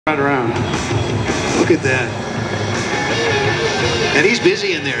Around. Look at that. And he's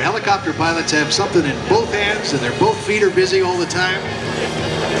busy in there. Helicopter pilots have something in both hands and their both feet are busy all the time.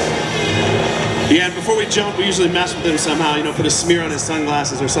 Yeah, and before we jump, we usually mess with him somehow, you know, put a smear on his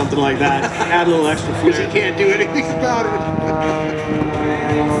sunglasses or something like that. Add a little extra flair. Because he can't do anything about it.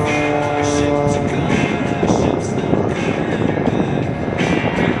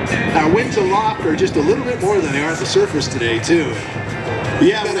 Our winds aloft are just a little bit more than they are at the surface today, too.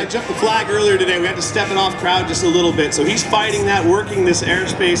 Yeah, when I jumped the flag earlier today, we had to step it off crowd just a little bit. So he's fighting that, working this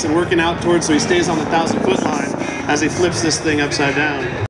airspace and working out towards so he stays on the 1,000-foot line as he flips this thing upside down.